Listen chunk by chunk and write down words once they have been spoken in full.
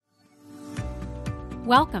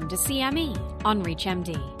Welcome to CME on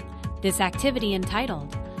ReachMD. This activity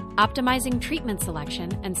entitled Optimizing Treatment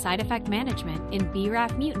Selection and Side Effect Management in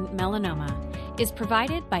BRAF-Mutant Melanoma is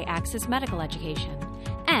provided by Axis Medical Education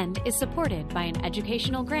and is supported by an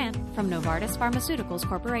educational grant from Novartis Pharmaceuticals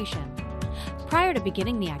Corporation. Prior to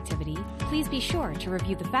beginning the activity, please be sure to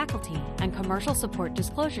review the faculty and commercial support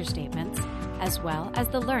disclosure statements, as well as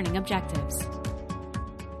the learning objectives.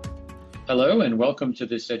 Hello and welcome to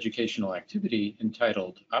this educational activity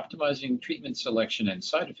entitled Optimizing Treatment Selection and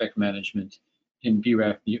Side Effect Management in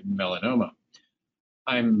BRAF-Mutant Melanoma.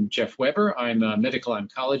 I'm Jeff Weber. I'm a medical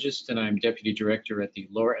oncologist and I'm Deputy Director at the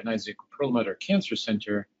Laura and Isaac Perlmutter Cancer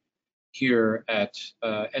Center here at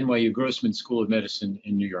NYU Grossman School of Medicine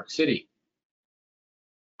in New York City.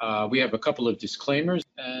 We have a couple of disclaimers,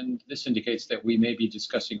 and this indicates that we may be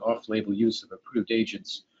discussing off-label use of approved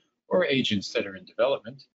agents or agents that are in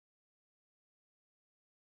development.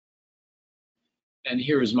 And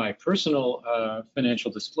here is my personal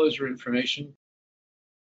financial disclosure information.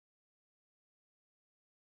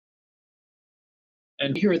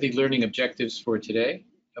 And here are the learning objectives for today.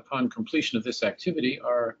 Upon completion of this activity,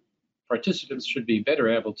 our participants should be better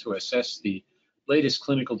able to assess the latest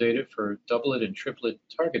clinical data for doublet and triplet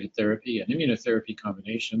targeted therapy and immunotherapy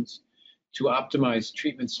combinations to optimize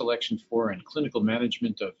treatment selection for and clinical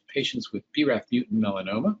management of patients with BRAF-mutant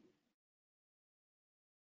melanoma.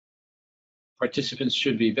 Participants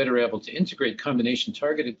should be better able to integrate combination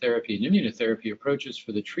targeted therapy and immunotherapy approaches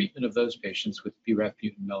for the treatment of those patients with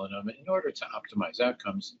BRAF-mutant melanoma in order to optimize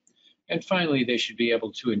outcomes. And finally, they should be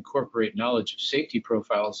able to incorporate knowledge of safety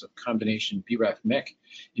profiles of combination BRAF-MEK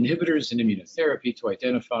inhibitors and immunotherapy to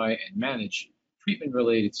identify and manage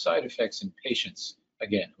treatment-related side effects in patients,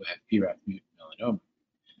 again, who have BRAF-mutant melanoma.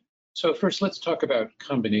 So first, let's talk about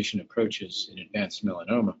combination approaches in advanced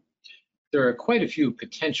melanoma. There are quite a few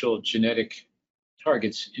potential genetic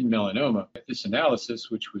targets in melanoma. This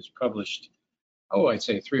analysis, which was published, I'd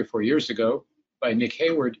say 3 or 4 years ago by Nick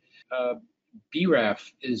Hayward,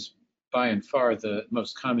 BRAF is by and far the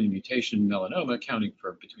most common mutation in melanoma, accounting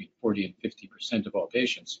for between 40 and 50% of all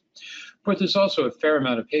patients. But there's also a fair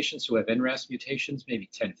amount of patients who have NRAS mutations, maybe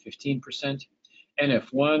 10 to 15%,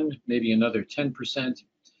 NF1, maybe another 10%.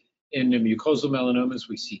 In the mucosal melanomas,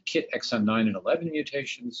 we see KIT exon 9 and 11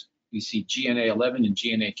 mutations. We see GNA11 and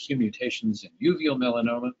GNAQ mutations in uveal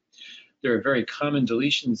melanoma. There are very common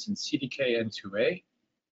deletions in CDKN2A,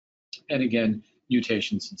 and again,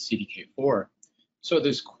 mutations in CDK4. So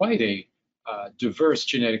there's quite a diverse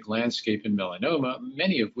genetic landscape in melanoma,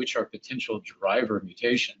 many of which are potential driver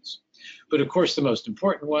mutations. But of course, the most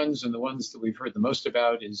important ones and the ones that we've heard the most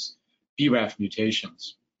about is BRAF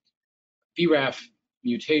mutations. BRAF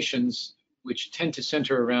mutations, which tend to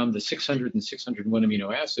center around the 600 and 601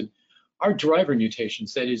 amino acid, are driver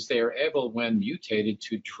mutations. That is, they are able, when mutated,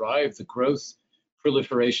 to drive the growth,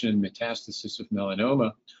 proliferation, and metastasis of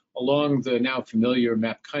melanoma along the now familiar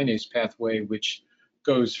MAP kinase pathway, which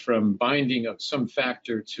goes from binding of some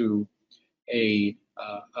factor to a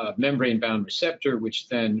membrane-bound receptor, which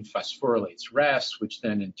then phosphorylates RAS, which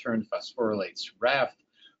then in turn phosphorylates RAF,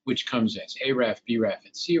 which comes as ARAF, BRAF,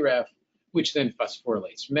 and CRAF, which then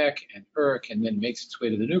phosphorylates MEK and ERK, and then makes its way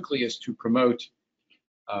to the nucleus to promote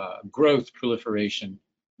growth, proliferation,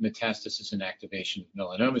 metastasis, and activation of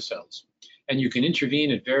melanoma cells. And you can intervene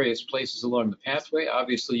at various places along the pathway.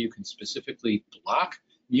 Obviously, you can specifically block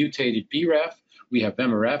mutated BRAF. We have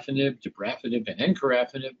vemurafenib, dabrafenib, and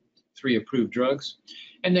encorafenib, 3 approved drugs.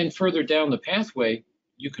 And then further down the pathway,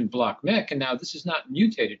 you can block MEK. And now this is not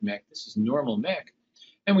mutated MEK, this is normal MEK.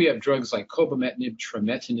 And we have drugs like cobimetinib,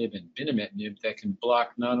 trametinib, and binimetinib that can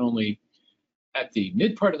block not only at the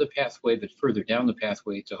mid part of the pathway, but further down the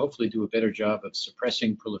pathway to hopefully do a better job of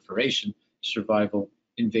suppressing proliferation, survival,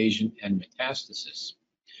 invasion, and metastasis.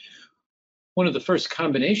 One of the first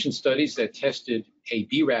combination studies that tested a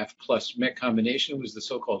BRAF plus MEK combination was the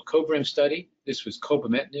so-called COBRAM study. This was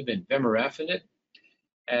cobimetinib and vemurafenib.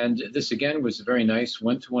 And this again was a very nice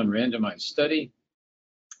one-to-one randomized study,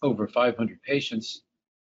 over 500 patients,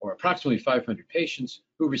 or approximately 500 patients,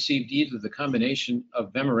 who received either the combination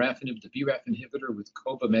of vemurafenib, the BRAF inhibitor, with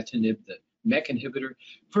cobimetinib, the MEK inhibitor,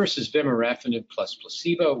 versus vemurafenib plus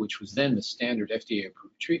placebo, which was then the standard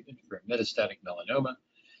FDA-approved treatment for metastatic melanoma.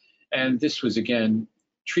 And this was, again,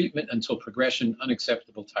 treatment until progression,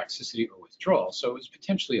 unacceptable toxicity, or withdrawal. So it was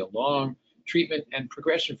potentially a long treatment, and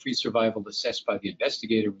progression-free survival assessed by the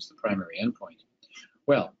investigator was the primary endpoint.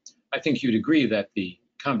 Well, I think you'd agree that the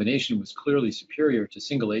combination was clearly superior to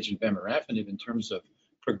single-agent vemurafenib in terms of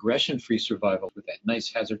progression-free survival with that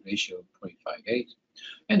nice hazard ratio of 0.58,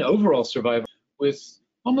 and overall survival with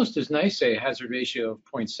almost as nice a hazard ratio of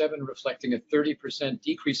 0.7, reflecting a 30%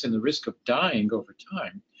 decrease in the risk of dying over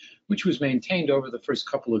time, which was maintained over the first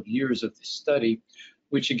couple of years of the study,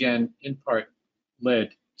 which again, in part,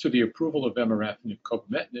 led to the approval of vemurafenib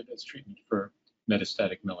cobimetinib as treatment for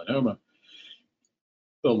metastatic melanoma.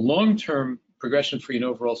 The long-term progression-free and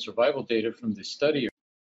overall survival data from this study are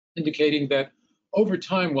indicating that over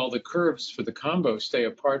time, while the curves for the combo stay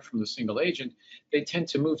apart from the single agent, they tend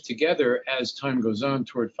to move together as time goes on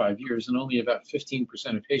toward 5 years, and only about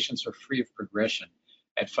 15% of patients are free of progression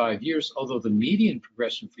at 5 years, although the median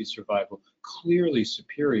progression-free survival clearly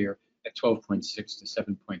superior at 12.6 to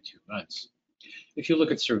 7.2 months. If you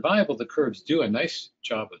look at survival, the curves do a nice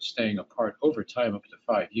job of staying apart over time up to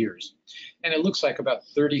 5 years. And it looks like about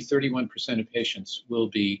 31% of patients will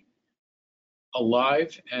be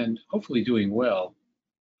alive and hopefully doing well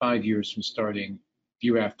 5 years from starting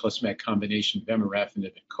BRAF plus MEK combination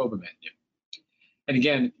vemurafenib and cobimetinib. And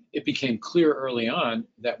again, it became clear early on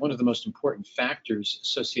that one of the most important factors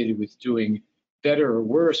associated with doing better or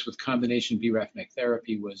worse with combination BRAF-MEK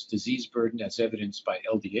therapy was disease burden as evidenced by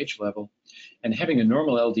LDH level. And having a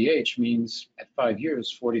normal LDH means at 5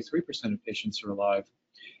 years, 43% of patients are alive,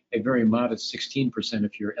 a very modest 16%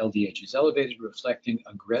 if your LDH is elevated, reflecting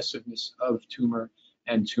aggressiveness of tumor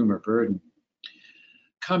and tumor burden.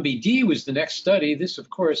 COMBI-D was the next study. This, of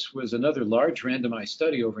course, was another large randomized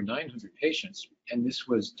study over 900 patients, and this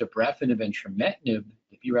was dabrafenib and trametinib,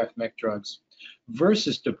 the BRAF-MEK drugs,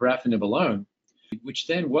 versus dabrafenib alone, which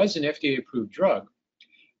then was an FDA-approved drug.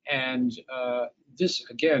 And this,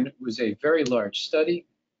 again, was a very large study.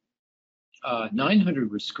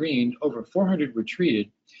 900 were screened, over 400 were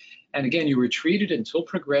treated. And again, you were treated until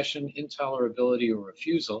progression, intolerability, or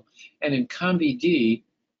refusal. And in COMBI-D,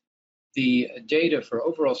 the data for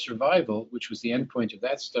overall survival, which was the endpoint of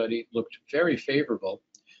that study, looked very favorable.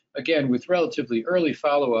 Again, with relatively early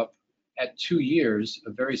follow-up at 2 years,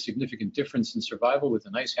 a very significant difference in survival with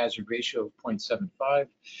a nice hazard ratio of 0.75,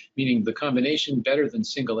 meaning the combination better than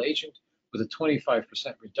single agent with a 25%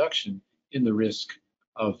 reduction in the risk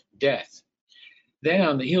of death. Then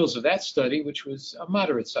on the heels of that study, which was a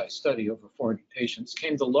moderate-sized study over 400 patients,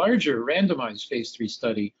 came the larger randomized phase 3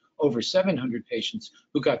 study over 700 patients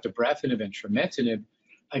who got dabrafenib and trametinib.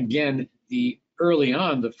 Again, early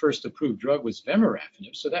on, the first approved drug was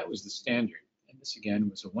vemurafenib, so that was the standard. And this, again,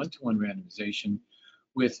 was a 1-to-1 randomization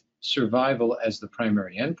with survival as the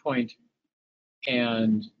primary endpoint.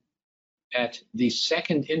 And at the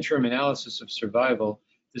second interim analysis of survival,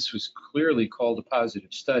 this was clearly called a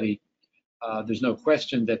positive study. There's no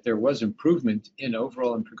question that there was improvement in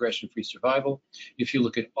overall and progression-free survival. If you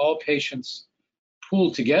look at all patients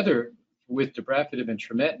pooled together with dabrafenib and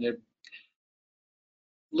trametinib,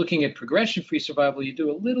 looking at progression-free survival, you do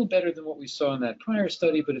a little better than what we saw in that prior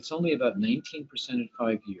study, but it's only about 19% at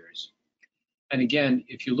 5 years. And again,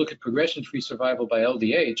 if you look at progression-free survival by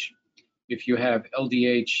LDH, if you have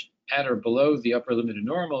LDH at or below the upper limit of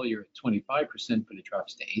normal, you're at 25%, but it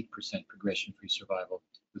drops to 8% progression-free survival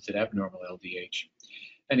with an abnormal LDH.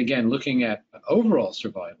 And again, looking at overall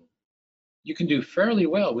survival, you can do fairly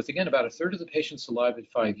well with, again, about a third of the patients alive at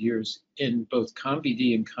 5 years in both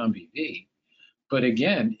COMBI-D and COMBI-V. But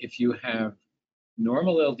again, if you have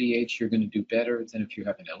normal LDH, you're going to do better than if you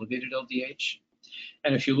have an elevated LDH.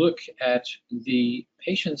 And if you look at the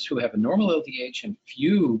patients who have a normal LDH and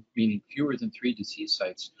few, meaning fewer than 3 disease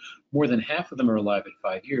sites, more than half of them are alive at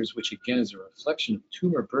 5 years, which again is a reflection of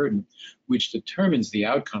tumor burden, which determines the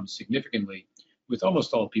outcome significantly with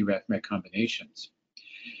almost all BRAF-MEK combinations.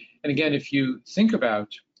 And again, if you think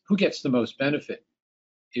about who gets the most benefit,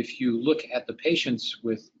 if you look at the patients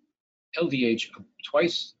with LDH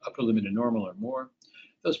twice upper limit of normal or more,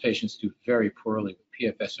 those patients do very poorly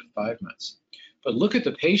with PFS of 5 months. But look at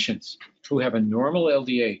the patients who have a normal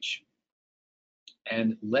LDH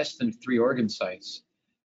and less than 3 organ sites,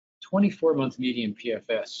 24-month median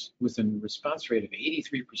PFS with a response rate of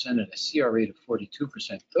 83% and a CR rate of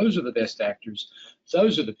 42%. Those are the best actors.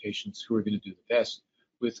 Those are the patients who are going to do the best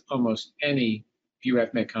with almost any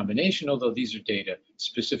BRAF-MEK combination, although these are data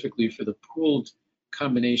specifically for the pooled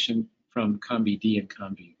combination from COMBI-D and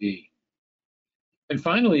COMBI-V. And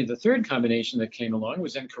finally, the third combination that came along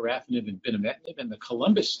was encorafenib and binimetinib, and the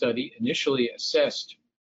Columbus study initially assessed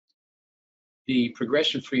the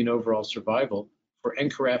progression-free and overall survival for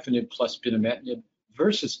encorafenib plus binimetinib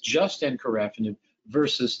versus just encorafenib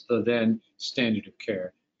versus the then standard of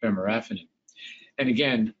care vemurafenib. And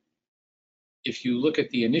again, if you look at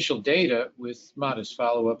the initial data with modest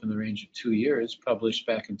follow-up in the range of 2 years published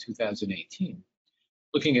back in 2018,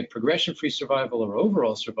 Looking at progression-free survival or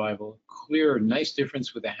overall survival, clear, nice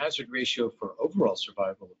difference with a hazard ratio for overall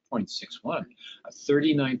survival of 0.61, a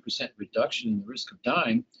 39% reduction in the risk of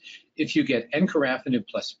dying if you get encorafenib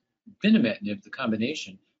plus binimetinib, the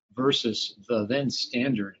combination, versus the then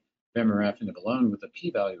standard vemurafenib alone with a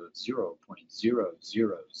p-value of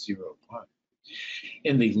 0.0001.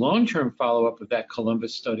 In the long-term follow-up of that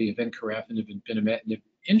Columbus study of encorafenib and binimetinib,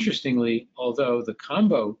 interestingly, although the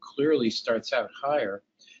combo clearly starts out higher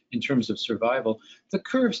in terms of survival, the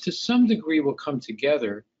curves to some degree will come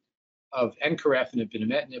together of encorafenib,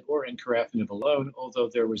 binimetinib, or encorafenib alone, although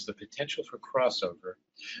there was the potential for crossover.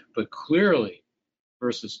 But clearly,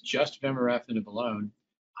 versus just vemurafenib alone,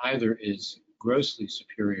 either is grossly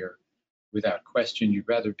superior without question. You'd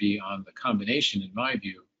rather be on the combination, in my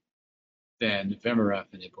view, than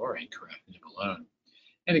vemurafenib or encorafenib alone.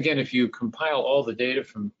 And again, if you compile all the data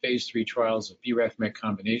from phase 3 trials of BRAF-MEK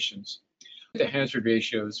combinations, the hazard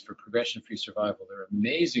ratios for progression-free survival, they're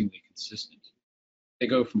amazingly consistent. They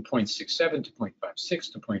go from 0.67 to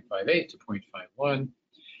 0.56 to 0.58 to 0.51.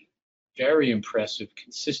 Very impressive,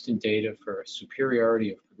 consistent data for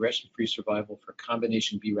superiority of progression-free survival for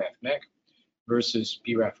combination BRAF-MEK versus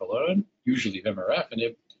BRAF alone, usually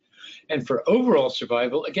vemurafenib. And for overall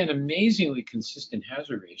survival, again, amazingly consistent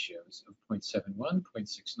hazard ratios of 0.71,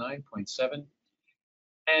 0.69, 0.7.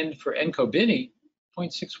 And for enco-bini,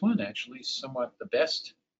 0.61, actually somewhat the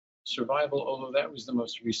best survival, although that was the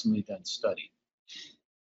most recently done study.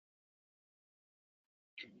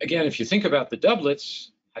 Again, if you think about the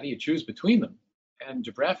doublets, how do you choose between them? And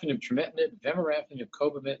dabrafenib, trametinib, vemurafenib,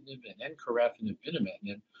 cobimetinib, and encorafenib,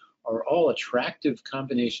 binimetinib are all attractive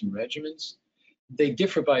combination regimens. They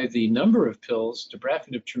differ by the number of pills.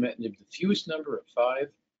 Dabrafenib, trametinib, the fewest number of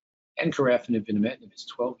 5. Encorafenib, binimetinib is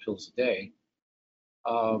 12 pills a day.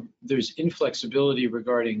 There's inflexibility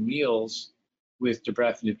regarding meals with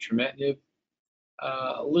dabrafenib, trametinib.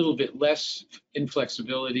 A little bit less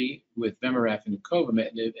inflexibility with vemurafenib,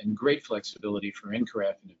 cobimetinib, and great flexibility for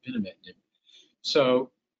encorafenib, binimetinib.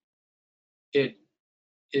 So it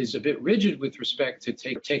is a bit rigid with respect to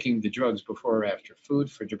taking the drugs before or after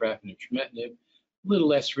food for dabrafenib, trametinib. A little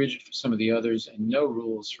less rigid for some of the others, and no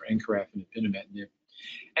rules for encorafenib, binimetinib.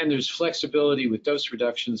 And there's flexibility with dose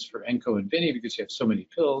reductions for enco and bini because you have so many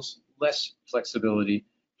pills, less flexibility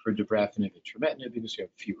for dabrafenib and trametinib because you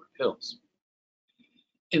have fewer pills.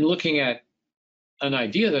 In looking at an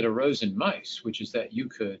idea that arose in mice, which is that you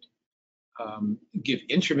could give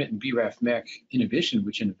intermittent BRAF-MEK inhibition,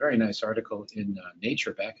 which in a very nice article in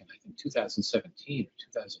Nature back in, I think, 2017 or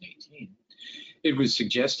 2018, it was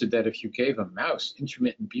suggested that if you gave a mouse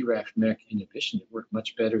intermittent BRAF-MEK inhibition, it worked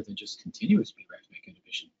much better than just continuous BRAF-MEK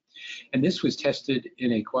inhibition. And this was tested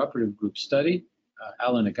in a cooperative group study.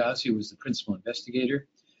 Alan Agassi was the principal investigator.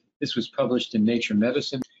 This was published in Nature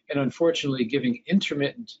Medicine. And unfortunately, giving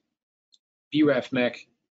intermittent BRAF-MEK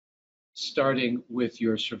starting with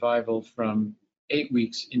your survival from 8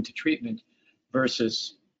 weeks into treatment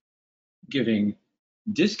versus giving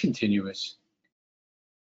discontinuous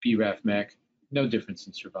BRAF-MEK, no difference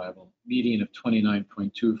in survival, median of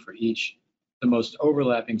 29.2 for each. The most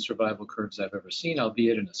overlapping survival curves I've ever seen,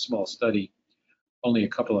 albeit in a small study, only a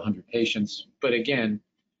couple of hundred patients. But again,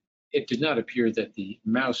 it did not appear that the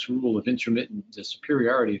mouse rule of the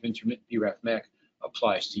superiority of intermittent BRAF-MEK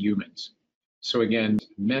applies to humans. So again,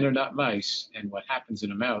 men are not mice, and what happens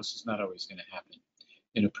in a mouse is not always going to happen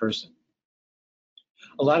in a person.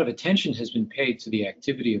 A lot of attention has been paid to the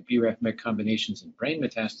activity of BRAF-MEK combinations in brain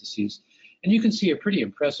metastases, and you can see a pretty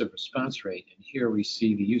impressive response rate. And here we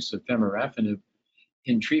see the use of vemurafenib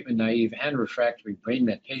in treatment-naive and refractory brain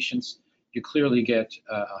met patients. You clearly get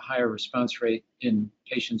a higher response rate in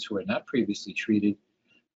patients who are not previously treated,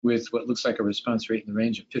 with what looks like a response rate in the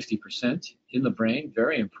range of 50% in the brain,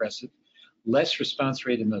 very impressive. Less response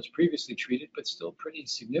rate in those previously treated, but still pretty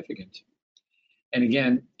significant. And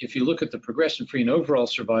again, if you look at the progression-free and overall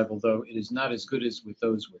survival, though, it is not as good as with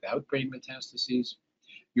those without brain metastases.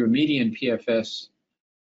 Your median PFS,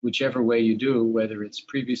 whichever way you do, whether it's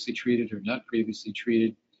previously treated or not previously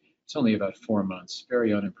treated, it's only about 4 months,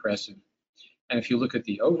 very unimpressive. And if you look at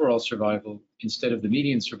the overall survival, instead of the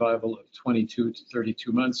median survival of 22 to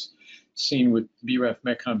 32 months seen with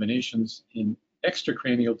BRAF-MEK combinations in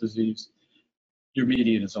extracranial disease, your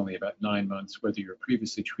median is only about 9 months, whether you're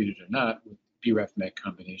previously treated or not with BRAF-MEK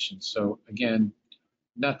combinations. So again,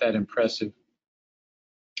 not that impressive.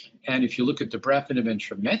 And if you look at dabrafenib and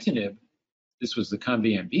trametinib, this was the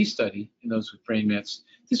COMBI-MB study in those with brain mets.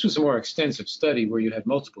 This was a more extensive study where you had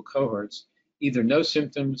multiple cohorts, either no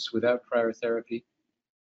symptoms without prior therapy,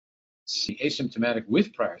 asymptomatic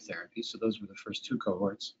with prior therapy, so those were the first 2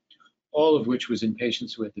 cohorts, all of which was in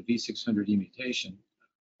patients who had the V600E mutation,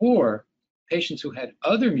 or patients who had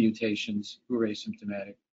other mutations who were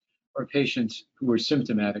asymptomatic, or patients who were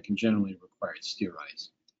symptomatic and generally required steroids.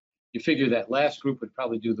 You figure that last group would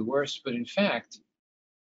probably do the worst, but in fact,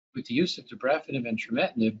 with the use of dabrafenib and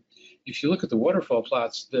trametinib, if you look at the waterfall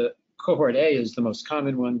plots, the cohort A is the most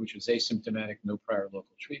common one, which was asymptomatic, no prior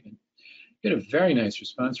local treatment. You had a very nice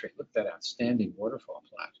response rate. Look at that outstanding waterfall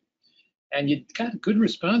plot. And you got good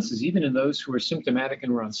responses even in those who were symptomatic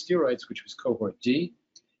and were on steroids, which was cohort D,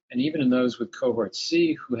 and even in those with cohort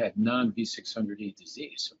C who had non-V600E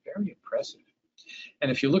disease. So very impressive. And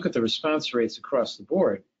if you look at the response rates across the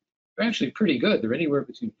board, they're actually pretty good. They're anywhere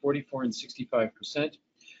between 44 and 65%.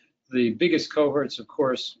 The biggest cohorts, of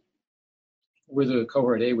course, were the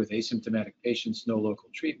cohort A with asymptomatic patients, no local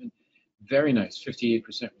treatment. Very nice, 58%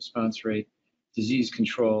 response rate. Disease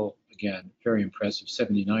control, again, very impressive,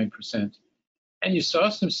 79%. And you saw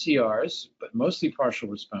some CRs, but mostly partial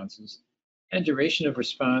responses. And duration of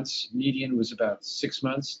response, median was about 6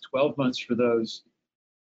 months, 12 months for those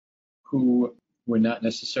who were not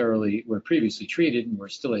necessarily, were previously treated and were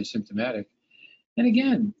still asymptomatic. And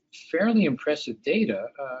again, fairly impressive data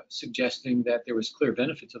suggesting that there was clear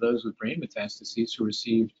benefit to those with brain metastases who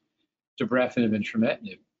received dabrafenib and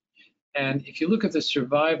trametinib. And if you look at the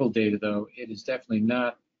survival data, though, it is definitely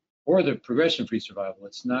not, or the progression-free survival,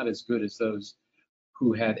 it's not as good as those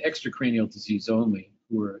who had extracranial disease only,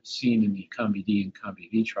 who were seen in the COMBI-D and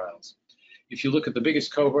COMBI-V trials. If you look at the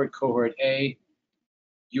biggest cohort, cohort A,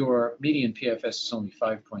 your median PFS is only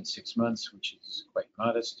 5.6 months, which is quite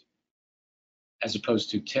modest, as opposed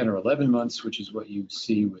to 10 or 11 months, which is what you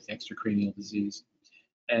see with extracranial disease.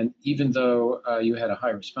 And even though you had a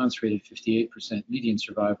high response rate of 58%, median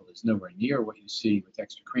survival is nowhere near what you see with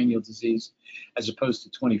extracranial disease. As opposed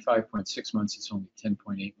to 25.6 months, it's only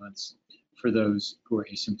 10.8 months for those who are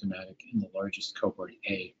asymptomatic in the largest cohort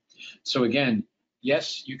A. So again,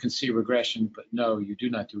 yes, you can see regression, but no, you do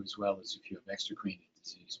not do as well as if you have extracranial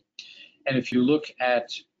disease. And if you look at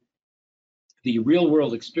the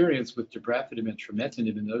real-world experience with dabrafenib and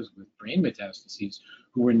trametinib in those with brain metastases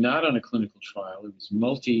who were not on a clinical trial, it was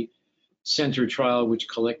multi-center trial which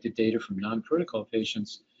collected data from non-protocol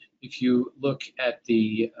patients. If you look at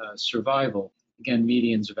the survival, again,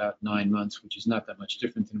 median's about 9 months, which is not that much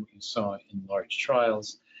different than what you saw in large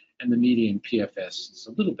trials. And the median PFS is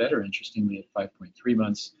a little better, interestingly, at 5.3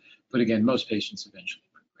 months. But again, most patients eventually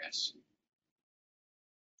progress.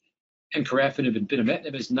 And encorafenib and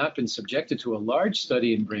binimetinib has not been subjected to a large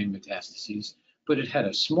study in brain metastases, but it had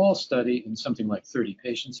a small study in something like 30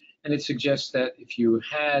 patients. And it suggests that if you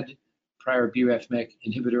had prior BRAF-MEK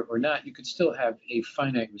inhibitor or not, you could still have a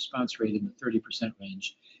finite response rate in the 30%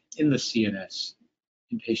 range in the CNS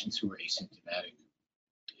in patients who are asymptomatic.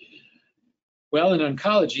 Well, in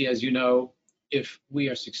oncology, as you know, if we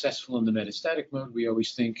are successful in the metastatic mode, we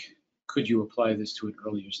always think, could you apply this to an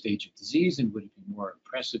earlier stage of disease, and would it be more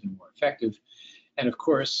impressive and more effective? And of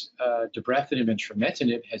course, dabrafenib and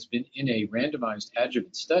trametinib has been in a randomized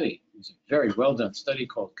adjuvant study. It was a very well done study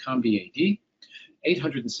called COMBI-AD.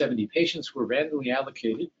 870 patients were randomly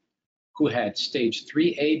allocated who had stage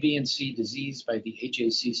 3A, B, and C disease by the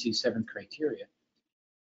AJCC7 criteria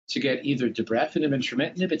to get either dabrafenib and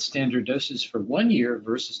trametinib at standard doses for 1 year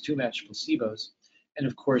versus 2 matched placebos. And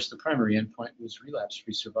of course, the primary endpoint was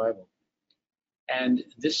relapse-free survival. And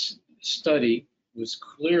this study was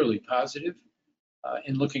clearly positive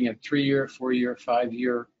in looking at 3-year, 4-year,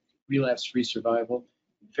 5-year relapse-free survival.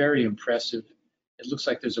 Very impressive. It looks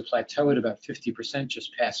like there's a plateau at about 50%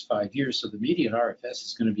 just past 5 years. So the median RFS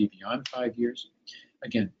is going to be beyond 5 years.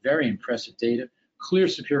 Again, very impressive data. Clear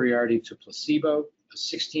superiority to placebo, a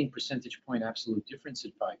 16 percentage point absolute difference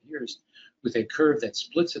at 5 years, with a curve that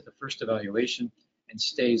splits at the first evaluation and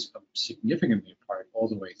stays significantly apart all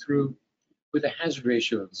the way through, with a hazard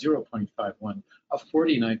ratio of 0.51, a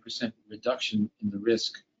 49% reduction in the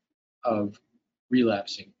risk of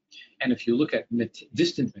relapsing. And if you look at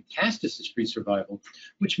distant metastasis-free survival,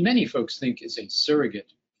 which many folks think is a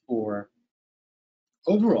surrogate for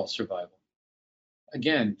overall survival,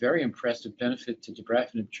 again, very impressive benefit to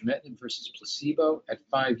dabrafenib trametinib versus placebo at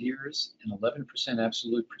 5 years, an 11%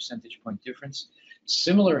 absolute percentage point difference.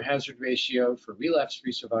 Similar hazard ratio for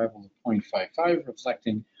relapse-free survival of 0.55,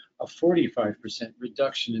 reflecting a 45%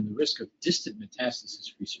 reduction in the risk of distant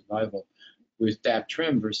metastasis-free survival with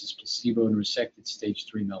dab-trem versus placebo in resected stage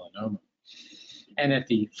 3 melanoma. And at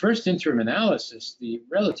the first interim analysis, the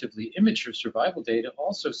relatively immature survival data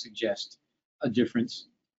also suggest a difference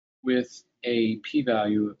with a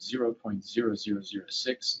p-value of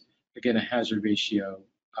 0.0006, again, a hazard ratio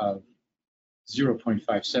of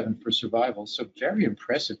 0.57 for survival. So very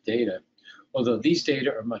impressive data. Although these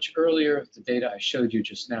data are much earlier, the data I showed you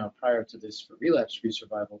just now prior to this for relapse-free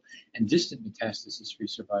survival and distant metastasis-free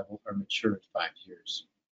survival are mature at 5 years.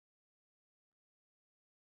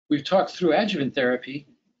 We've talked through adjuvant therapy.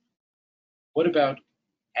 What about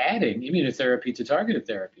adding immunotherapy to targeted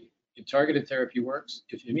therapy? If targeted therapy works,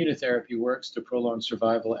 if immunotherapy works to prolong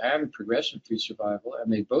survival and progression-free survival,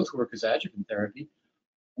 and they both work as adjuvant therapy,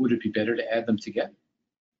 would it be better to add them together?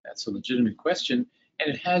 That's a legitimate question, and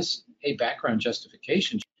it has a background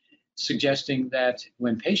justification suggesting that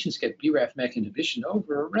when patients get BRAF-MEK inhibition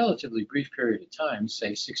over a relatively brief period of time,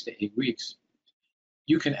 say 6 to 8 weeks,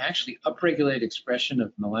 you can actually upregulate expression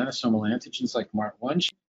of melanosomal antigens like MART1.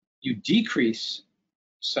 You decrease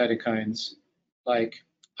cytokines like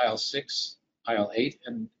IL-6, IL-8,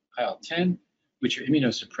 and IL-10, which are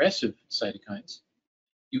immunosuppressive cytokines.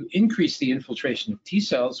 You increase the infiltration of T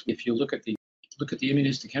cells. If you look at the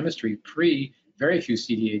immunohistochemistry, pre, very few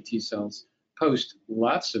CD8 T cells, post,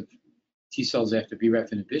 lots of T cells after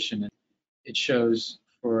BRAF inhibition. And it shows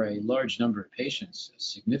for a large number of patients a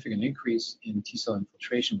significant increase in T cell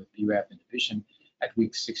infiltration with BRAF inhibition at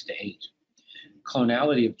weeks 6 to 8.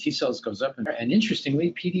 Clonality of T cells goes up, and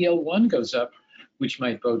interestingly, PD-L1 goes up, which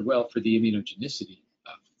might bode well for the immunogenicity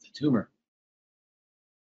of the tumor.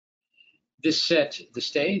 This set the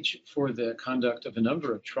stage for the conduct of a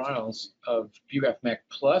number of trials of BRAF-MEK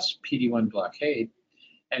plus PD-1 blockade,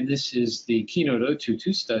 and this is the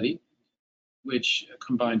KEYNOTE-022 study, which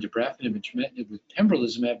combined dabrafenib and trametinib with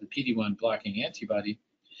pembrolizumab, the PD-1 blocking antibody.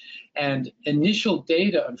 And initial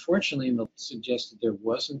data, unfortunately, suggested there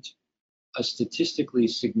wasn't a statistically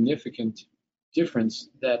significant difference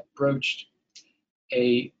that broached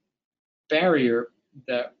a barrier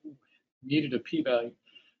that needed a p-value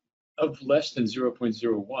of less than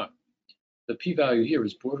 0.01. The p-value here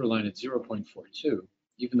is borderline at 0.42,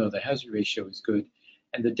 even though the hazard ratio is good,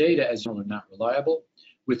 and the data as well are not reliable.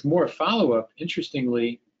 With more follow-up,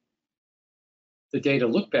 interestingly, the data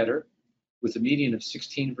look better with a median of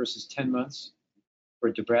 16 versus 10 months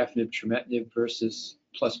for dabrafenib, trametinib versus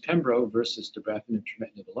plus pembro versus dabrafenib,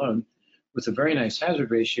 trametinib alone, with a very nice hazard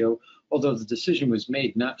ratio, although the decision was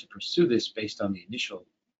made not to pursue this based on the initial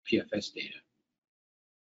PFS data.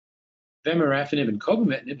 Vemurafenib and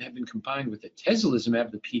cobimetinib have been combined with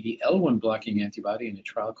atezolizumab, the PD-L1 blocking antibody, in a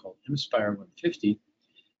trial called IMspire 150.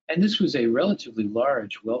 And this was a relatively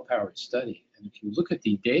large, well-powered study. And if you look at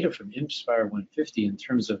the data from IMspire 150 in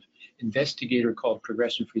terms of investigator-called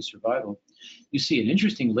progression-free survival, you see an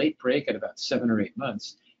interesting late break at about 7 or 8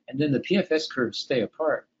 months. And then the PFS curves stay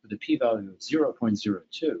apart with a p-value of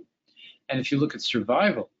 0.02. And if you look at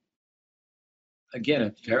survival, again,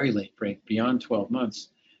 a very late break, beyond 12 months,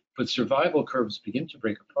 but survival curves begin to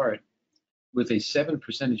break apart with a 7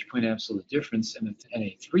 percentage point absolute difference and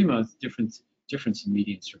a 3-month difference in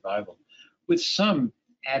median survival, with some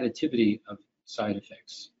additivity of side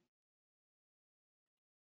effects.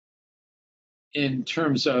 In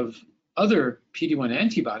terms of other PD-1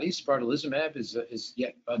 antibodies, spartalizumab is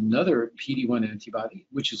yet another PD-1 antibody,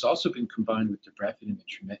 which has also been combined with dabrafenib and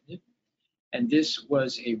trametinib. And this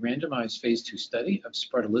was a randomized phase 2 study of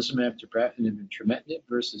spartalizumab, dabrafenib, and trametinib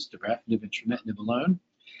versus dabrafenib and trametinib alone.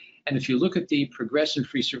 And if you look at the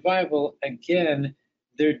progression-free survival, again,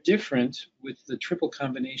 they're different, with the triple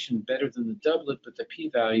combination better than the doublet, but the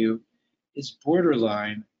p-value is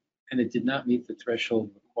borderline, and it did not meet the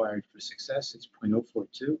threshold required for success. It's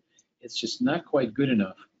 0.042. It's just not quite good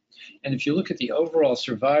enough. And if you look at the overall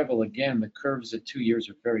survival, again, the curves at 2 years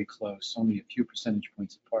are very close, only a few percentage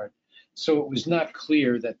points apart. So it was not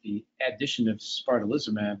clear that the addition of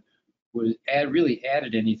spartalizumab was really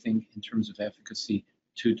added anything in terms of efficacy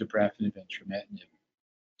to dabrafenib and trametinib.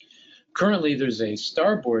 Currently, there's a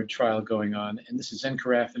Starboard trial going on, and this is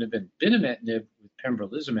encorafenib and binimetinib with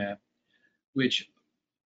pembrolizumab, which,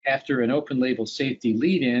 after an open-label safety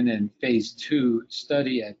lead-in and phase 2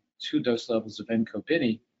 study at 2 dose levels of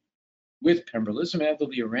enco-bini with pembrolizumab, there'll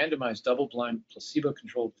be a randomized double-blind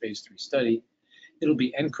placebo-controlled phase 3 study. It'll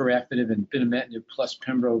be encorafenib and binimetinib plus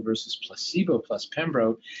pembro versus placebo plus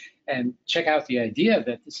pembro. And check out the idea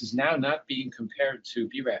that this is now not being compared to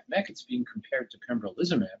BRAF-MEK, it's being compared to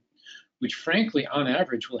pembrolizumab, which frankly, on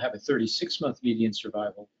average, will have a 36-month median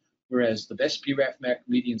survival, whereas the best BRAF-MEK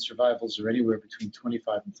median survivals are anywhere between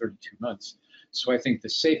 25 and 32 months. So I think the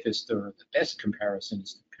safest or the best comparison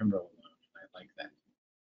is to pembro alone. I like that.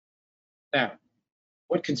 Now,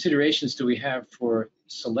 what considerations do we have for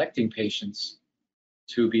selecting patients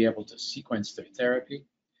to be able to sequence their therapy?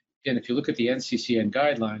 Again, if you look at the NCCN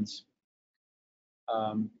guidelines,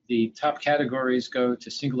 The top categories go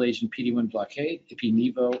to single-agent PD-1 blockade,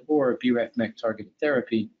 ipi-nivo, or BRAF-MEK targeted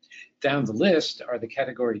therapy. Down the list are the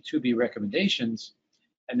Category 2B recommendations,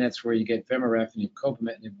 and that's where you get vemurafenib,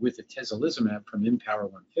 cobimetinib with atezolizumab from IMpower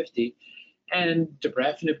 150, and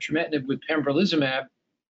dabrafenib, trametinib with pembrolizumab,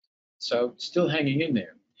 so still hanging in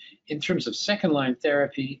there. In terms of second-line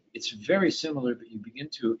therapy, it's very similar, but you begin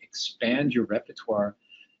to expand your repertoire.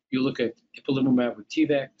 You look at ipilimumab with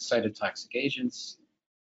TVEC, cytotoxic agents,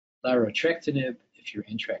 larotrectinib, if you're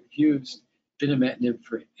NTRK fused, binimetinib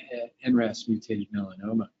for NRAS-mutated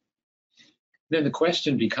melanoma. Then the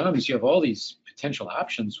question becomes, you have all these potential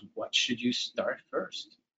options. What should you start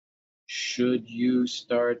first? Should you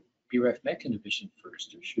start BRAF-MEK inhibition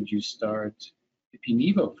first, or should you start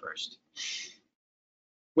ipi-nivo first?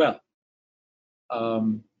 Well,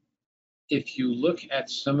 if you look at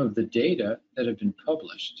some of the data that have been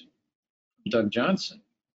published, Doug Johnson,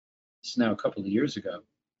 it's now a couple of years ago,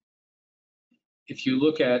 if you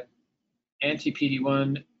look at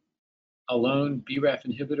anti-PD-1 alone, BRAF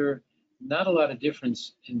inhibitor, not a lot of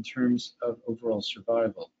difference in terms of overall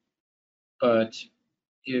survival. But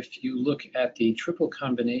if you look at the triple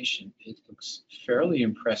combination, it looks fairly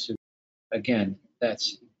impressive. Again,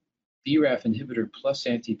 that's BRAF inhibitor plus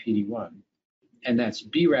anti-PD-1, and that's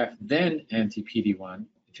BRAF then anti-PD-1.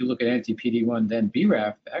 If you look at anti-PD-1 then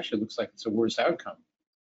BRAF, it actually looks like it's a worse outcome.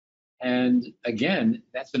 And again,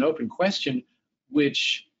 that's an open question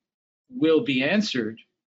which will be answered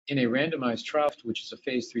in a randomized trial, which is a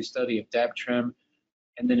phase 3 study of dab-trem,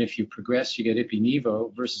 and then if you progress, you get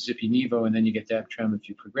ipi-nivo versus ipi-nivo, and then you get dab-trem if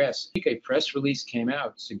you progress. I think a press release came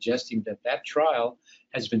out suggesting that that trial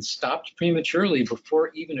has been stopped prematurely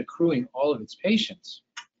before even accruing all of its patients.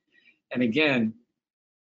 And again,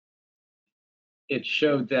 it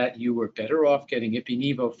showed that you were better off getting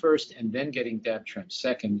ipi-nivo first and then getting dab-trem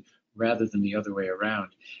second, rather than the other way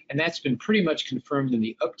around. And that's been pretty much confirmed in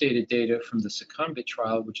the updated data from the SECOMBIT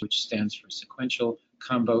trial, which stands for Sequential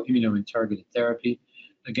Combo Immunotargeted Therapy.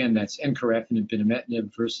 Again, that's encorafenib,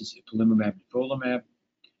 binimetinib versus ipilimumab, nivolumab.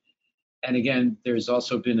 And again, there's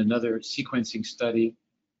also been another sequencing study,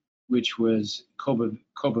 which was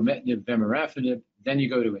cobimetinib, vemurafenib. Then you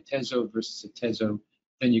go to atezo versus atezo.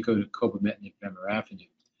 Then you go to cobimetinib, vemurafenib.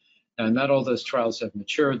 Now, not all those trials have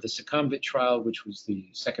matured. The SECOMBIT trial, which was the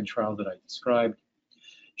second trial that I described,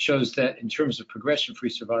 shows that in terms of progression-free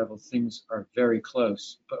survival, things are very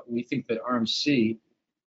close. But we think that Arm C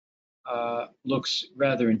looks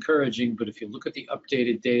rather encouraging. But if you look at the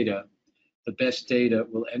updated data, the best data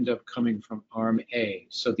will end up coming from Arm A.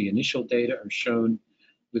 So the initial data are shown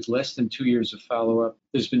with less than 2 years of follow-up.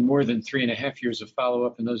 There's been more than 3.5 years of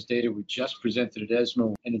follow-up, and those data were just presented at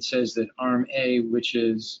ESMO. And it says that Arm A, which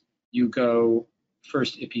is you go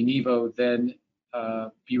first ipi-nivo, then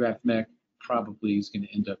BRAF-MEK, probably is going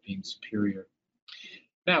to end up being superior.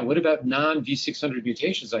 Now, what about non-V600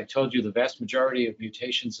 mutations? I told you the vast majority of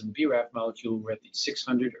mutations in the BRAF molecule were at the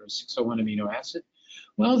 600 or 601 amino acid.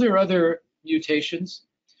 Well, there are other mutations.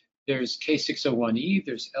 There's K601E,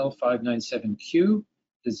 there's L597Q,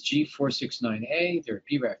 there's G469A, there are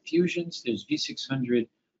BRAF fusions, there's V600R,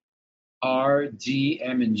 D,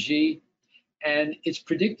 M, and G. And it's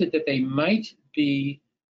predicted that they might be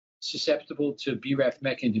susceptible to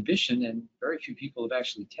BRAF-MEK inhibition, and very few people have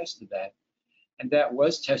actually tested that. And that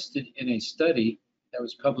was tested in a study that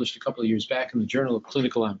was published a couple of years back in the Journal of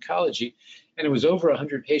Clinical Oncology, and it was over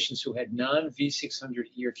 100 patients who had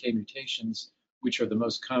non-V600E or K mutations, which are the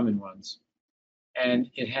most common ones.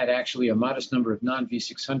 And it had actually a modest number of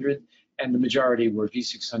non-V600, and the majority were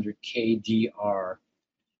V600KDR.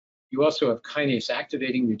 You also have kinase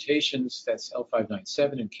activating mutations, that's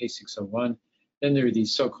L597 and K601. Then there are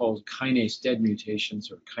these so-called kinase dead mutations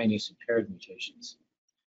or kinase impaired mutations.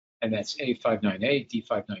 And that's A598,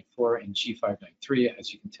 D594, and G593,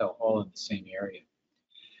 as you can tell, all in the same area.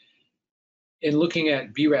 In looking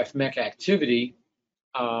at BRAF-MEK activity,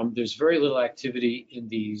 there's very little activity in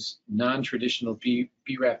these non-traditional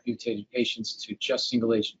BRAF mutated patients to just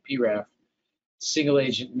single-agent BRAF.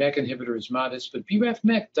 Single-agent MEK inhibitor is modest, but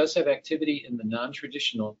BRAF-MEK does have activity in the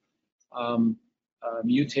non-traditional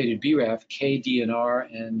mutated BRAF, K, D, and R,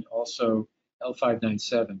 and also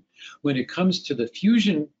L597. When it comes to the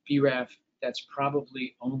fusion BRAF, that's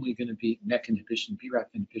probably only going to be MEK inhibition. BRAF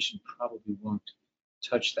inhibition probably won't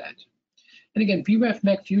touch that. And again,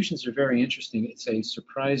 BRAF-MEK fusions are very interesting. It's a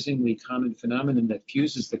surprisingly common phenomenon that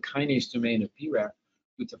fuses the kinase domain of BRAF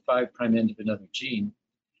with the 5' end of another gene.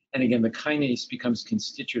 And again, the kinase becomes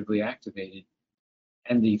constitutively activated,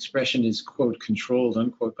 and the expression is, quote, controlled,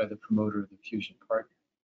 unquote, by the promoter of the fusion partner.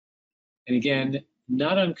 And again,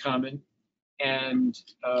 not uncommon, and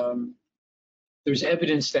There's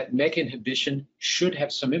evidence that MEK inhibition should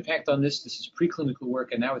have some impact on this. This is preclinical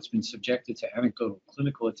work, and now it's been subjected to anecdotal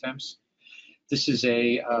clinical attempts. This is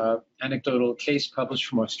a anecdotal case published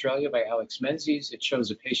from Australia by Alex Menzies. It shows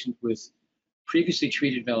a patient with previously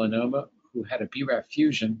treated melanoma who had a BRAF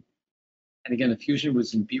fusion. And again, the fusion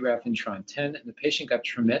was in BRAF intron 10, and the patient got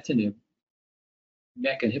trametinib,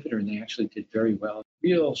 MEK inhibitor, and they actually did very well.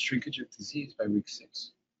 Real shrinkage of disease by week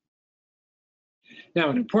 6. Now,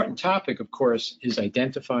 an important topic, of course, is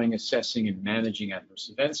identifying, assessing, and managing adverse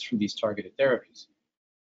events from these targeted therapies.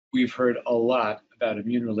 We've heard a lot about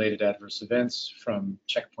immune-related adverse events from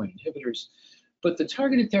checkpoint inhibitors, but the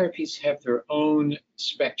targeted therapies have their own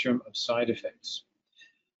spectrum of side effects.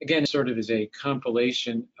 Again, sort of is a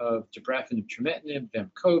compilation of dabrafenib, trametinib,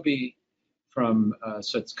 vemcobi,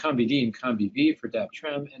 so it's CombiD and CombiV for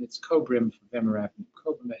dap-trem, and it's Cobrim for vemurafenib,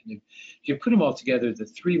 cobimetinib. If you put them all together, the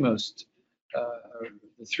three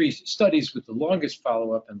studies with the longest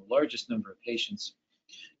follow-up and the largest number of patients,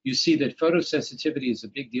 you see that photosensitivity is a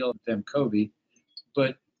big deal with vemcobi,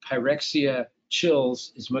 but pyrexia,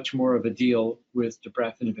 chills is much more of a deal with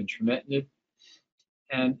dabrafenib and trametinib.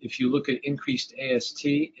 And if you look at increased AST,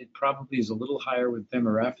 it probably is a little higher with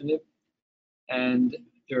vemurafenib. And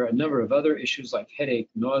there are a number of other issues like headache,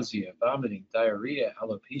 nausea, vomiting, diarrhea,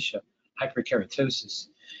 alopecia, hyperkeratosis,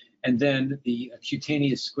 and then the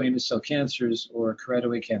cutaneous squamous cell cancers or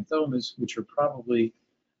keratoacanthomas, which are probably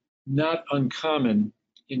not uncommon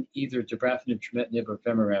in either dabrafenib, trametinib, or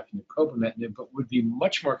vemurafenib, cobimetinib, but would be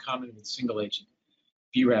much more common with single-agent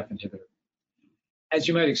BRAF inhibitor. As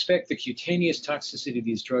you might expect, the cutaneous toxicity of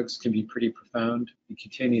these drugs can be pretty profound. The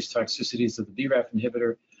cutaneous toxicities of the BRAF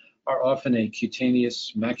inhibitor are often a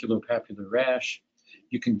cutaneous maculopapular rash.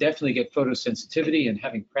 You can definitely get photosensitivity, and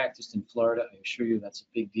having practiced in Florida, I assure you that's a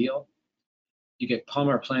big deal. You get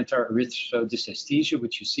palmar-plantar erythrodysesthesia,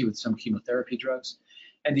 which you see with some chemotherapy drugs.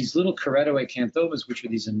 And these little keratoacanthomas, which are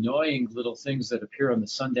these annoying little things that appear on the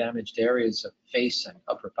sun-damaged areas of face and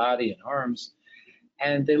upper body and arms.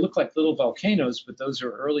 And they look like little volcanoes, but those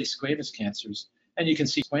are early squamous cancers. And you can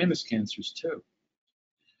see squamous cancers too.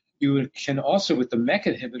 You can also, with the MEK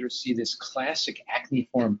inhibitor, see this classic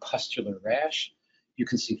acneiform pustular rash. You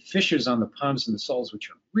can see fissures on the palms and the soles,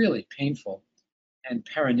 which are really painful, and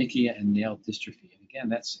paronychia and nail dystrophy. And again,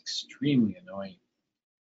 that's extremely annoying.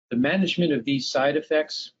 The management of these side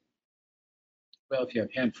effects, well, if you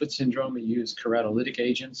have hand-foot syndrome, you use keratolytic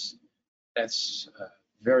agents. That's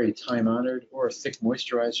very time-honored, or thick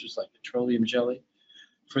moisturizers like petroleum jelly.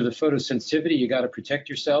 For the photosensitivity, you got to protect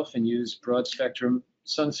yourself and use broad-spectrum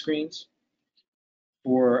sunscreens.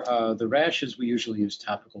 For the rashes, we usually use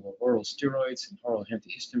topical or oral steroids and oral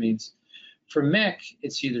antihistamines. For MEK,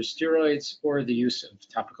 it's either steroids or the use of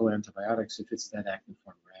topical antibiotics if it's that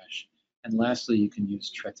acneiform rash. And lastly, you can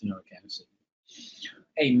use tretinoic acid.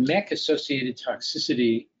 A MEK-associated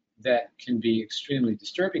toxicity that can be extremely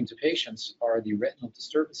disturbing to patients are the retinal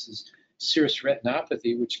disturbances, serous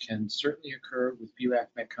retinopathy, which can certainly occur with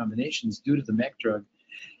BRAF-MEK combinations due to the MEK drug.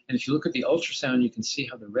 And if you look at the ultrasound, you can see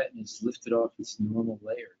how the retina is lifted off its normal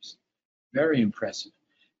layers. Very impressive.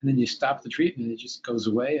 And then you stop the treatment, it just goes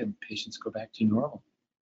away, and patients go back to normal.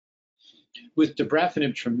 With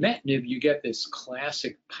dabrafenib trametinib, you get this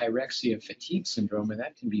classic pyrexia fatigue syndrome, and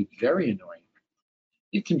that can be very annoying.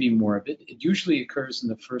 It can be morbid. It usually occurs in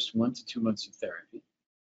the first 1 to 2 months of therapy.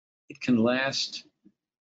 It can last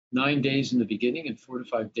 9 days in the beginning and 4 to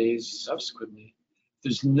 5 days subsequently.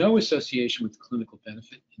 There's no association with clinical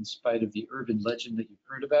benefit in spite of the urban legend that you've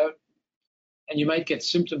heard about. And you might get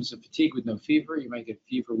symptoms of fatigue with no fever. You might get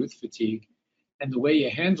fever with fatigue. And the way you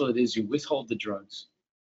handle it is you withhold the drugs.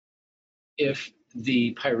 If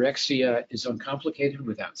the pyrexia is uncomplicated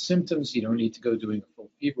without symptoms, you don't need to go doing a full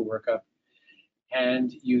fever workup.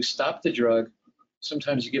 And you stop the drug.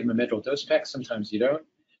 Sometimes you give them a medral dose pack, sometimes you don't.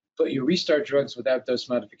 But you restart drugs without dose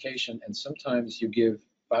modification, and sometimes you give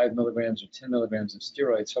 5 milligrams or 10 milligrams of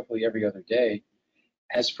steroids, hopefully every other day,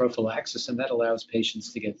 as prophylaxis, and that allows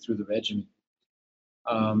patients to get through the regimen.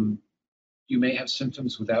 You may have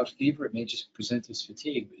symptoms without fever. It may just present as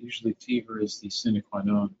fatigue, but usually fever is the sine qua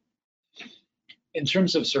non. In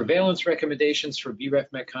terms of surveillance recommendations for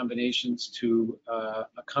BRAF-MEK combinations to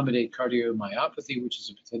accommodate cardiomyopathy, which is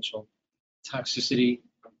a potential toxicity,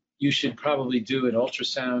 you should probably do an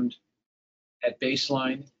ultrasound at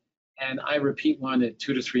baseline. And I repeat one at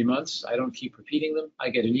 2 to 3 months. I don't keep repeating them. I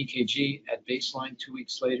get an EKG at baseline 2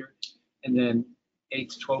 weeks later, and then 8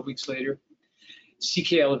 to 12 weeks later.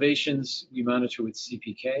 CK elevations, we monitor with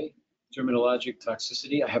CPK. Dermatologic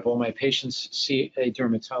toxicity, I have all my patients see a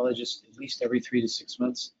dermatologist at least every 3 to 6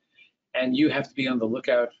 months. And you have to be on the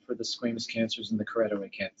lookout for the squamous cancers and the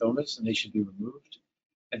keratoacanthomas, and they should be removed.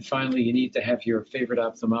 And finally, you need to have your favorite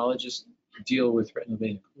ophthalmologist deal with retinal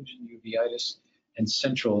vein occlusion, uveitis, and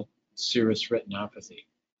central serous retinopathy.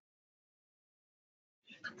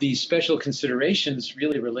 These special considerations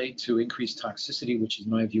really relate to increased toxicity, which in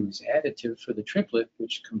my view is additive for the triplet,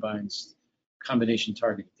 which combines combination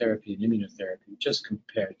targeted therapy and immunotherapy, just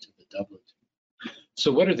compared to the doublet.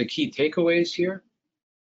 So what are the key takeaways here?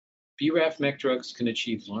 BRAF-MEK drugs can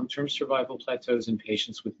achieve long-term survival plateaus in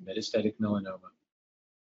patients with metastatic melanoma.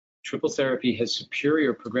 Triple therapy has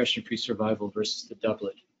superior progression-free survival versus the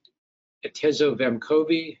doublet.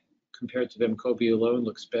 Atezo-Vemcobi compared to Vemcobi alone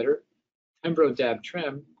looks better.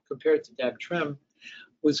 Pembro-Dab-Trem compared to Dab-Trem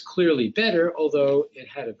was clearly better, although it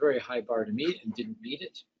had a very high bar to meet and didn't meet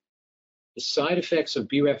it. The side effects of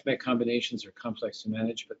BRAF-MEK combinations are complex to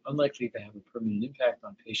manage, but unlikely to have a permanent impact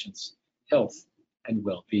on patients' health and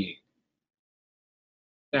well-being.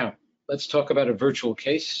 Now, let's talk about a virtual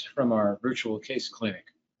case from our virtual case clinic.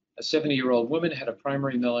 A 70-year-old woman had a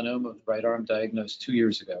primary melanoma of the right arm diagnosed 2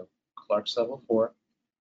 years ago, Clark's level 4,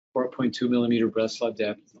 4.2 millimeter breast cell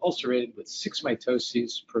depth, ulcerated with 6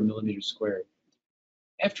 mitoses per millimeter squared.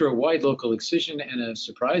 After a wide local excision and a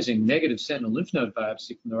surprising negative sentinel lymph node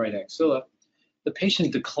biopsy from the right axilla, the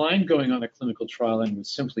patient declined going on a clinical trial and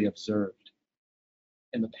was simply observed.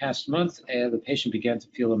 In the past month, the patient began to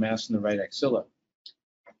feel a mass in the right axilla.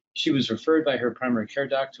 She was referred by her primary care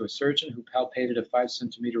doc to a surgeon who palpated a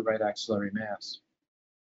 5-centimeter right axillary mass.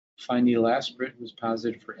 Fine needle aspirate was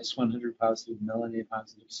positive for S100 positive, melanoma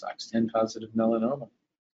positive, SOX10 positive melanoma.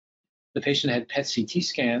 The patient had PET CT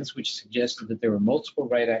scans, which suggested that there were multiple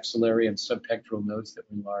right axillary and subpectoral nodes that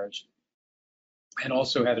were enlarged, and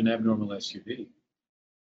also had an abnormal SUV.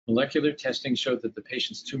 Molecular testing showed that the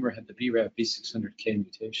patient's tumor had the BRAF V600K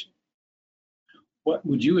mutation. What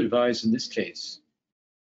would you advise in this case?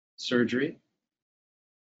 Surgery,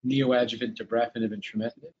 neoadjuvant dabrafenib and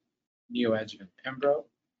trametinib, neoadjuvant pembro,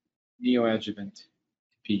 neoadjuvant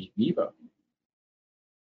ipi/nivo.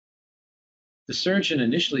 The surgeon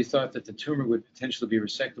initially thought that the tumor would potentially be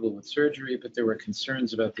resectable with surgery, but there were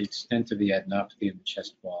concerns about the extent of the adenopathy in the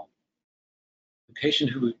chest wall. The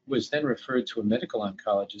patient who was then referred to a medical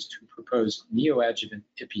oncologist who proposed neoadjuvant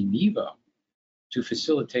ipi/nivo to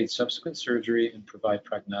facilitate subsequent surgery and provide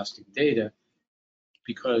prognostic data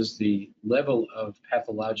because the level of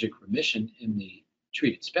pathologic remission in the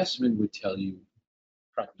treated specimen would tell you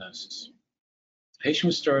prognosis. The patient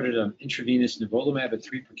was started on intravenous nivolumab at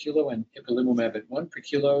 3 per kilo and ipilimumab at 1 per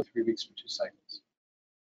kilo, 3 weeks for 2 cycles.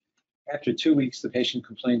 After 2 weeks, the patient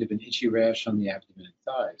complained of an itchy rash on the abdomen and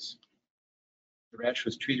thighs. The rash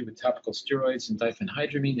was treated with topical steroids and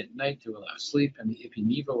diphenhydramine at night to allow sleep, and the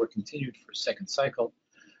ipi/nivo were continued for a second cycle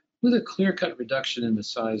with a clear-cut reduction in the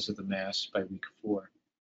size of the mass by week 4.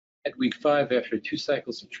 At week 5, after 2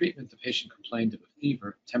 cycles of treatment, the patient complained of a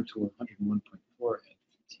fever, temperature of 101.4, and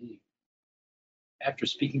fatigue. After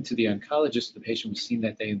speaking to the oncologist, the patient was seen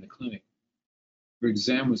that day in the clinic. Her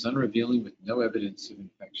exam was unrevealing with no evidence of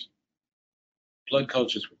infection. Blood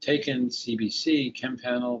cultures were taken, CBC, chem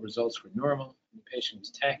panel, results were normal, and the patient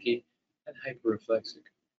was tachy and hyperreflexic.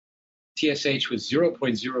 TSH was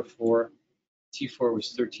 0.04, T4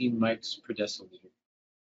 was 13 mics per deciliter.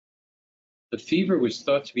 The fever was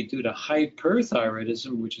thought to be due to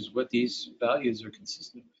hyperthyroidism, which is what these values are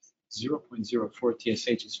consistent with. 0.04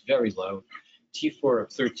 TSH is very low. T4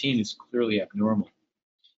 of 13 is clearly abnormal.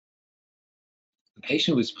 The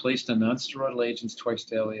patient was placed on nonsteroidal agents twice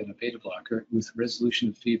daily and a beta blocker with resolution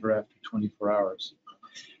of fever after 24 hours.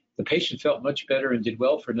 The patient felt much better and did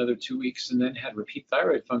well for another 2 weeks, and then had repeat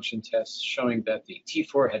thyroid function tests showing that the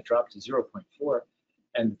T4 had dropped to 0.4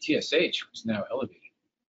 and the TSH was now elevated.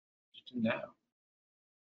 What to do now?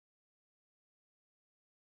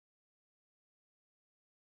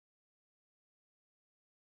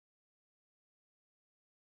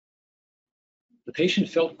 The patient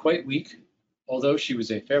felt quite weak, although she was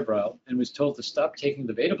afebrile, and was told to stop taking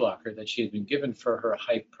the beta blocker that she had been given for her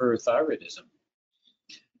hyperthyroidism.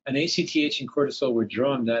 An ACTH and cortisol were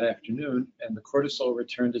drawn that afternoon, and the cortisol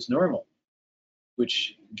returned as normal,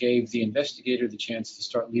 which gave the investigator the chance to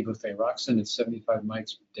start levothyroxine at 75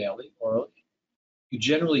 mics daily, orally. You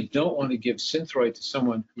generally don't want to give Synthroid to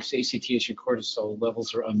someone whose ACTH and cortisol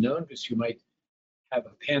levels are unknown, because you might have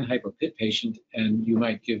a pan-hypopit patient, and you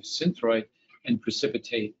might give Synthroid and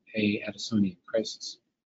precipitate a Addisonian crisis.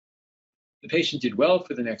 The patient did well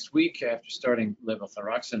for the next week after starting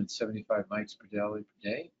levothyroxine at 75 mics per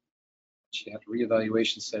day. She had a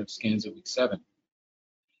reevaluation set of scans at week 7.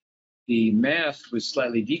 The mass was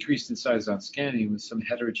slightly decreased in size on scanning with some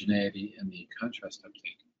heterogeneity in the contrast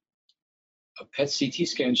uptake. A PET CT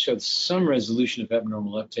scan showed some resolution of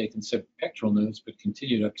abnormal uptake in subpectoral nodes, but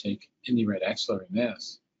continued uptake in the right axillary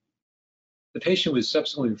mass. The patient was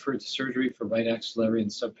subsequently referred to surgery for right axillary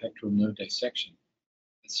and subpectoral node dissection.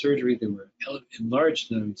 At surgery, there were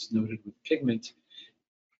enlarged nodes noted with pigment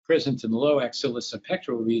present in the low axilla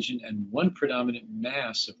subpectoral region and one predominant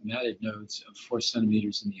mass of matted nodes of 4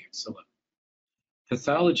 centimeters in the axilla.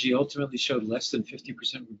 Pathology ultimately showed less than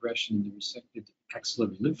 50% regression in the resected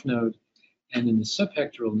axillary lymph node, and in the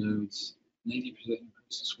subpectoral nodes, 90%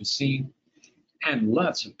 necrosis was seen, and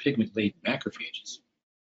lots of pigment-laden macrophages.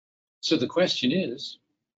 So the question is,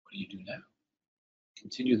 what do you do now?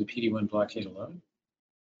 Continue the PD-1 blockade alone?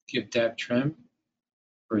 Give dab-trem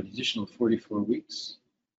for an additional 44 weeks?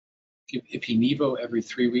 Give ipi-nivo every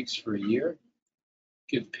 3 weeks for a year?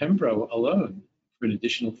 Give pembro alone for an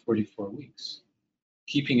additional 44 weeks,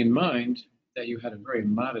 keeping in mind that you had a very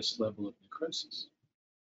modest level of necrosis.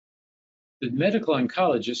 The medical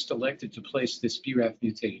oncologist elected to place this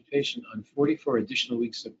BRAF-mutated patient on 44 additional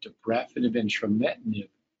weeks of dabrafenib and trametinib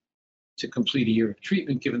to complete a year of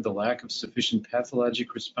treatment, given the lack of sufficient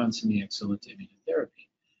pathologic response in the axilla to immunotherapy.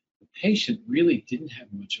 The patient really didn't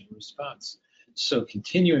have much of a response, so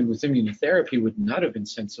continuing with immunotherapy would not have been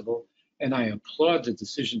sensible, and I applaud the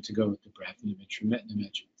decision to go with dabrafenib and trametinib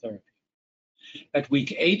adjuvant therapy. At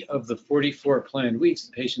week 8 of the 44 planned weeks,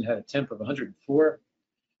 the patient had a temp of 104.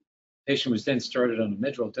 The patient was then started on a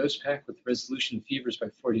Medrol dose pack with resolution of fevers by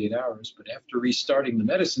 48 hours, but after restarting the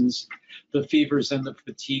medicines, the fevers and the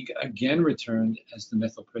fatigue again returned as the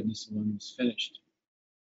methylprednisolone was finished.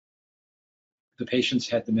 The patients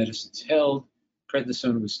had the medicines held,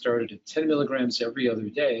 prednisone was started at 10 milligrams every other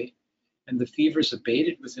day, and the fevers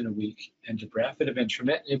abated within a week, and dabrafenib and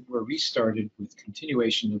trametinib were restarted with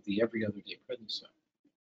continuation of the every other day prednisone.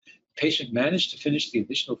 The patient managed to finish the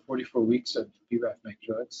additional 44 weeks of BRAF-MEK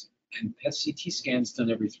drugs, and PET CT scans done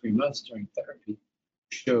every 3 months during therapy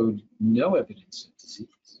showed no evidence of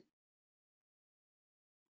disease.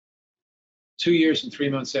 2 years and 3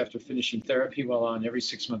 months after finishing therapy, while on every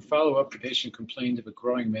 6-month follow-up, the patient complained of a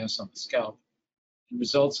growing mass on the scalp, and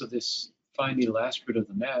results of this fine needle aspirate of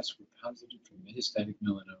the mass were positive for metastatic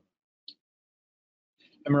melanoma.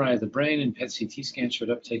 MRI of the brain and PET CT scan showed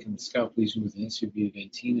uptake in the scalp lesion with an SUV of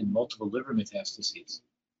 18 and multiple liver metastases.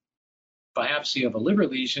 Biopsy of a liver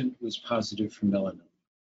lesion was positive for melanoma.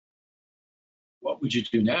 What would you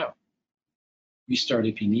do now? Restart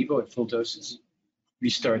ipi-nivo at full doses,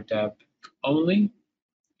 restart DAB only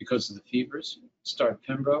because of the fevers, start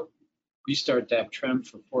pembro, restart dab-trem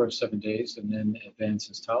for 4 or 7 days, and then advance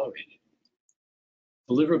as tolerated.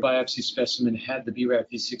 The liver biopsy specimen had the BRAF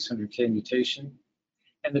V600K mutation,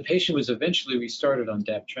 and the patient was eventually restarted on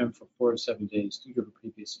dab-trem for 4 or 7 days due to her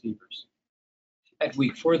previous fevers. At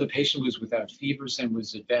week 4, the patient was without fevers and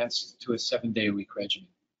was advanced to a 7-day-a-week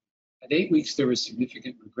regimen. At 8 weeks, there was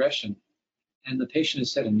significant regression, and the patient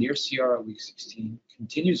has had a near CR at week 16,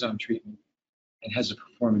 continues on treatment, and has a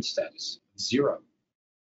performance status of 0.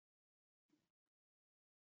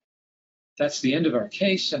 That's the end of our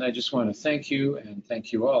case, and I just want to thank you and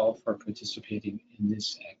thank you all for participating in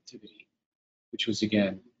this activity, which was,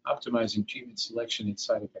 again, optimizing treatment selection and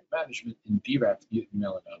side effect management in BRAF-mutant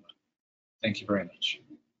melanoma. Thank you very much.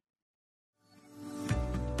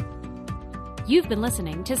 You've been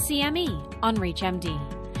listening to CME on ReachMD.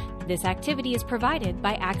 This activity is provided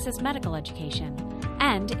by Access Medical Education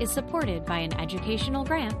and is supported by an educational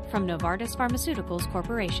grant from Novartis Pharmaceuticals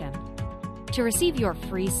Corporation. To receive your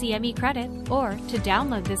free CME credit or to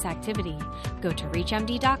download this activity, go to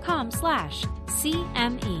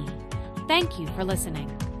reachmd.com/CME. Thank you for listening.